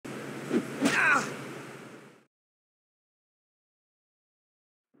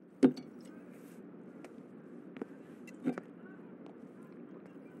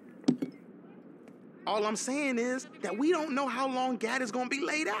All I'm saying is that we don't know how long Gad is gonna be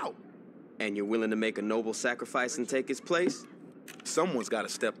laid out. And you're willing to make a noble sacrifice and take his place? Someone's gotta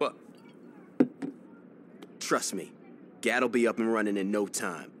step up. Trust me, Gad'll be up and running in no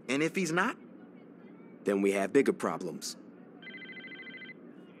time. And if he's not? Then we have bigger problems.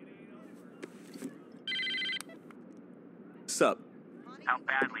 Sup? How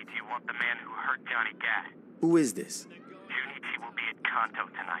badly do you want the man who hurt Johnny Gad? Who is this? Junichi will be at Kanto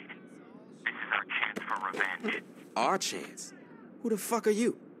tonight. This is our chance for revenge. Our chance? Who the fuck are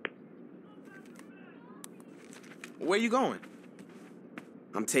you? Where you going?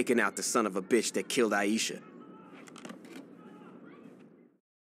 I'm taking out the son of a bitch that killed Aisha.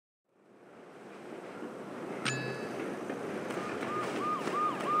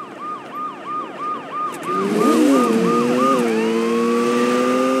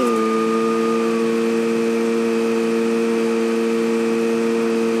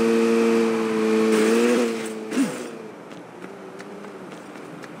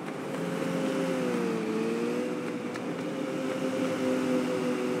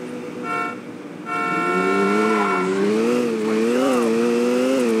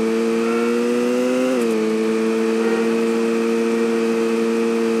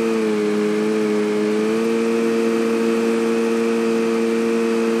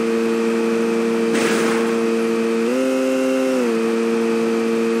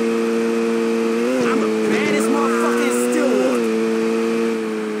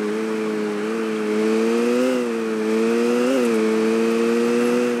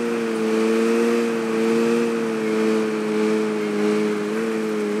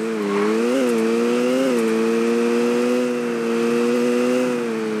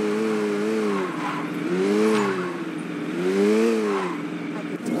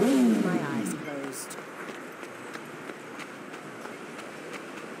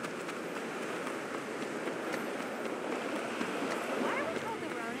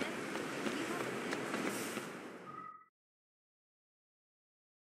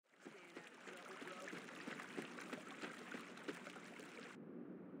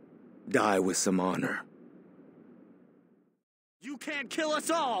 Die with some honor. You can't kill us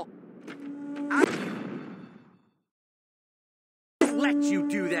all! Let you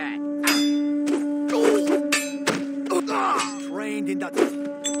do that! Trained in the...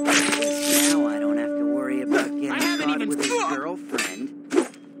 Now I don't have to worry about getting caught with his girlfriend.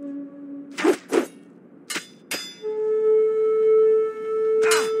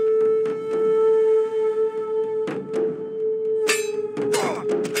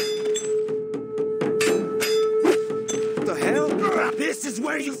 This is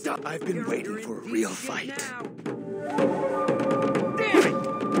where you stop! I've been waiting for a real fight. Damn it!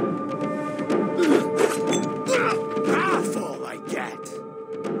 That's all I get!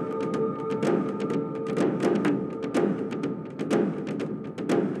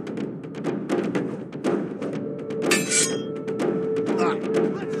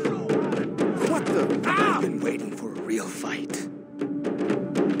 What the? I've been waiting for a real fight.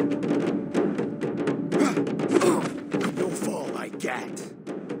 No fall I get.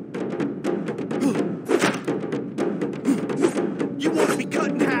 You want to be cut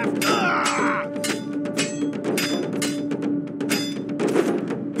in half?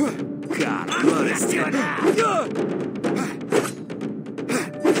 God, I'm gonna cut half.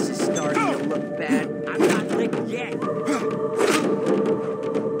 This is starting to look bad. I'm not licked yet.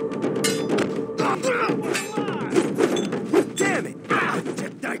 Damn it!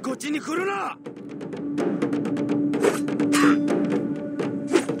 絶対こっちに来るな!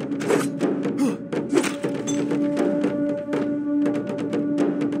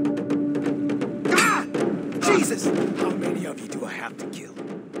 Jesus! How many of you do I have to kill?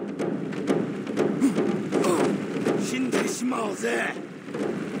 死んでしまうぜ!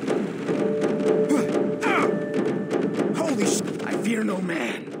 Holy shit! I fear no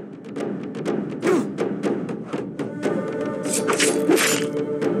man!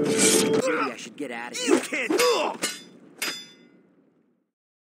 Maybe I should get out of here. You can't!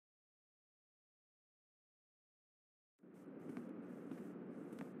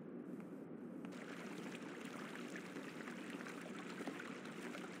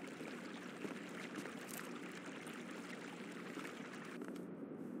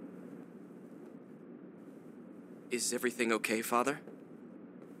 Is everything okay, Father?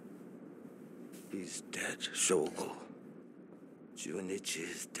 He's dead, Shogo. Junichi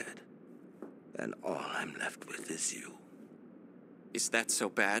is dead. And all I'm left with is you. Is that so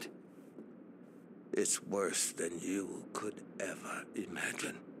bad? It's worse than you could ever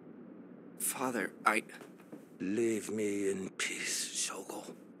imagine. Father, Leave me in peace, Shogo.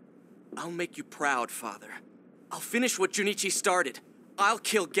 I'll make you proud, Father. I'll finish what Junichi started. I'll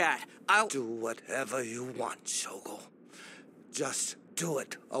kill Gad. I'll... Do whatever you want, Shogo. Just do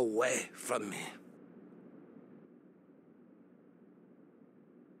it away from me.